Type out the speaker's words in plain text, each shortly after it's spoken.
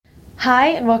Hi,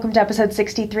 and welcome to episode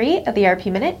 63 of the ERP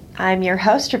Minute. I'm your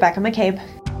host, Rebecca McCabe.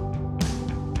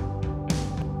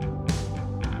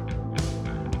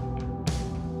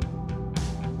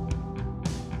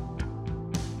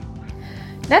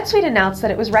 NetSuite announced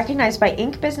that it was recognized by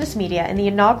Inc. Business Media in the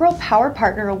inaugural Power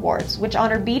Partner Awards, which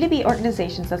honor B2B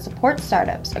organizations that support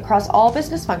startups across all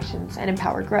business functions and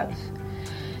empower growth.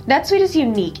 NetSuite is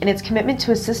unique in its commitment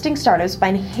to assisting startups by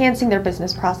enhancing their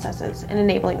business processes and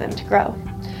enabling them to grow.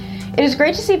 It is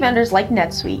great to see vendors like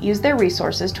NetSuite use their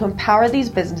resources to empower these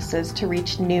businesses to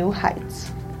reach new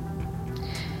heights.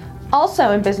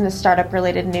 Also in business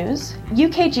startup-related news,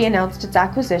 UKG announced its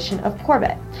acquisition of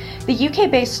Corbett, the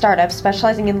UK-based startup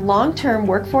specializing in long-term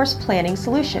workforce planning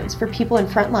solutions for people in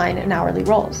frontline and hourly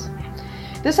roles.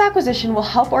 This acquisition will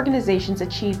help organizations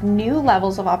achieve new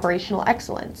levels of operational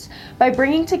excellence by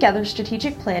bringing together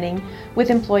strategic planning with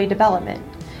employee development,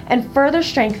 and further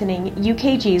strengthening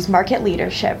UKG's market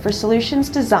leadership for solutions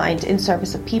designed in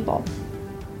service of people.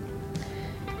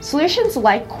 Solutions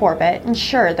like Corbett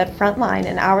ensure that frontline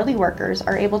and hourly workers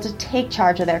are able to take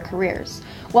charge of their careers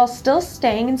while still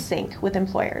staying in sync with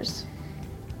employers.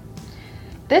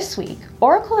 This week,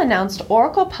 Oracle announced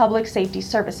Oracle Public Safety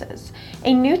Services,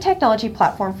 a new technology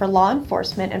platform for law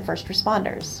enforcement and first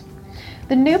responders.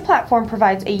 The new platform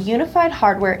provides a unified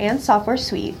hardware and software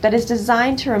suite that is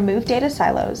designed to remove data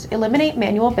silos, eliminate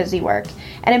manual busywork,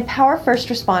 and empower first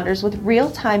responders with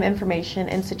real-time information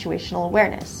and situational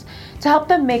awareness to help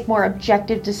them make more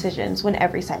objective decisions when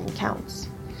every second counts.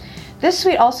 This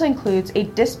suite also includes a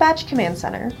dispatch command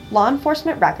center, law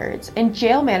enforcement records, and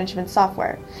jail management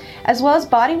software, as well as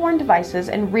body-worn devices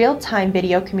and real-time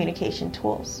video communication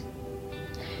tools.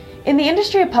 In the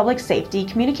industry of public safety,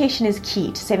 communication is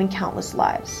key to saving countless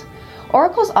lives.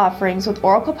 Oracle's offerings with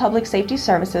Oracle Public Safety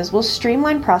Services will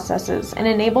streamline processes and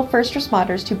enable first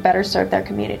responders to better serve their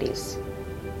communities.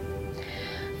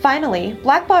 Finally,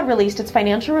 Blackbaud released its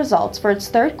financial results for its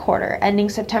third quarter ending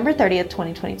September 30th,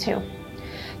 2022.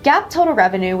 GAAP total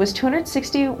revenue was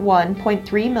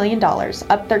 $261.3 million,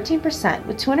 up 13%,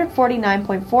 with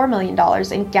 $249.4 million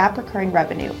in GAAP recurring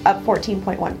revenue, up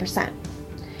 14.1%.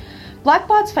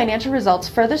 Blackbaud's financial results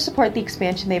further support the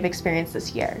expansion they've experienced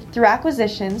this year through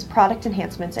acquisitions, product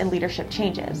enhancements, and leadership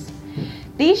changes.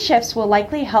 These shifts will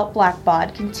likely help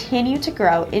Blackbaud continue to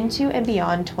grow into and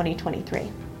beyond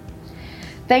 2023.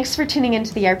 Thanks for tuning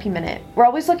into the ERP Minute. We're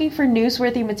always looking for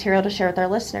newsworthy material to share with our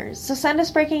listeners, so send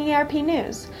us breaking ERP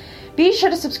news. Be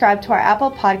sure to subscribe to our Apple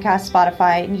Podcast,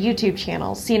 Spotify, and YouTube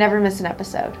channels so you never miss an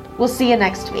episode. We'll see you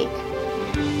next week.